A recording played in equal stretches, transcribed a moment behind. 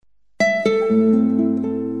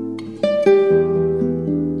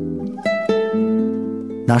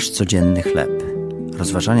Nasz codzienny chleb.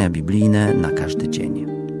 Rozważania biblijne na każdy dzień.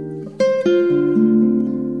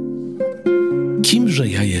 Kimże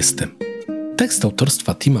ja jestem? Tekst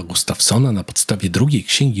autorstwa Tima Gustafsona na podstawie drugiej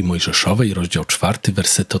Księgi Mojżeszowej, rozdział 4,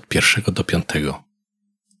 wersety od 1 do 5.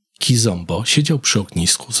 Kizombo siedział przy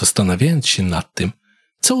ognisku, zastanawiając się nad tym,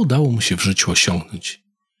 co udało mu się w życiu osiągnąć.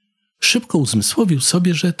 Szybko uzmysłowił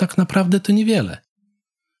sobie, że tak naprawdę to niewiele.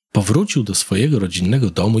 Powrócił do swojego rodzinnego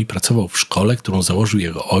domu i pracował w szkole, którą założył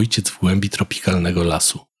jego ojciec w głębi tropikalnego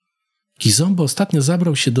lasu. Kizombo ostatnio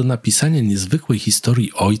zabrał się do napisania niezwykłej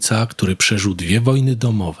historii ojca, który przeżył 2 wojny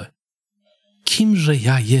domowe. Kimże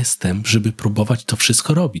ja jestem, żeby próbować to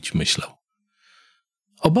wszystko robić, myślał.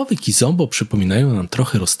 Obawy Kizombo przypominają nam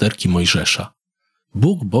trochę rozterki Mojżesza.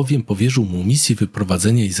 Bóg bowiem powierzył mu misję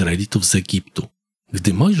wyprowadzenia Izraelitów z Egiptu.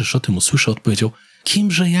 Gdy Mojżesz o tym usłyszał, odpowiedział: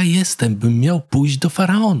 kimże ja jestem, bym miał pójść do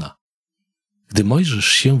Faraona? Gdy Mojżesz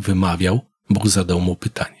się wymawiał, Bóg zadał mu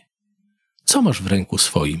pytanie: co masz w ręku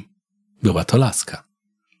swoim? Była to laska.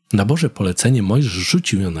 Na Boże polecenie Mojżesz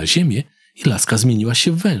rzucił ją na ziemię i laska zmieniła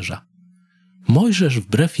się w węża. Mojżesz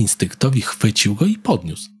wbrew instynktowi chwycił go i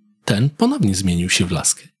podniósł. Ten ponownie zmienił się w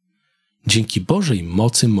laskę. Dzięki Bożej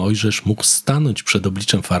mocy Mojżesz mógł stanąć przed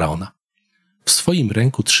obliczem Faraona. W swoim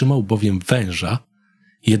ręku trzymał bowiem węża,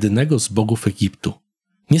 jedynego z bogów Egiptu.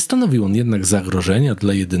 Nie stanowił on jednak zagrożenia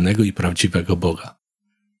dla jedynego i prawdziwego Boga.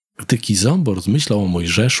 Gdy Kizombo rozmyślał o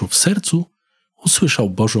Mojżeszu, w sercu usłyszał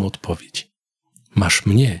Bożą odpowiedź: masz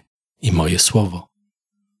mnie i moje słowo.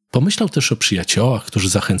 Pomyślał też o przyjaciołach, którzy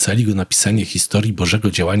zachęcali go na pisanie historii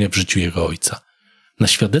Bożego działania w życiu jego ojca, na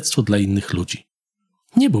świadectwo dla innych ludzi.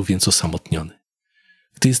 Nie był więc osamotniony.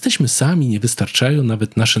 Gdy jesteśmy sami, nie wystarczają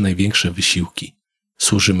nawet nasze największe wysiłki.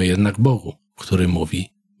 Służymy jednak Bogu, który mówi: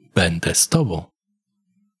 będę z tobą.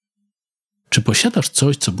 Czy posiadasz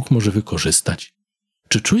coś, co Bóg może wykorzystać?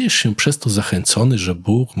 Czy czujesz się przez to zachęcony, że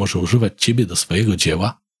Bóg może używać ciebie do swojego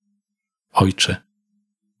dzieła? Ojcze,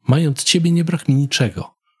 mając ciebie nie brak mi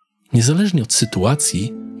niczego, niezależnie od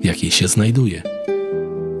sytuacji, w jakiej się znajduję.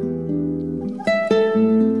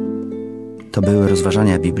 To były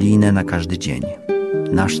rozważania biblijne na każdy dzień.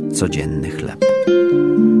 Nasz codzienny chleb.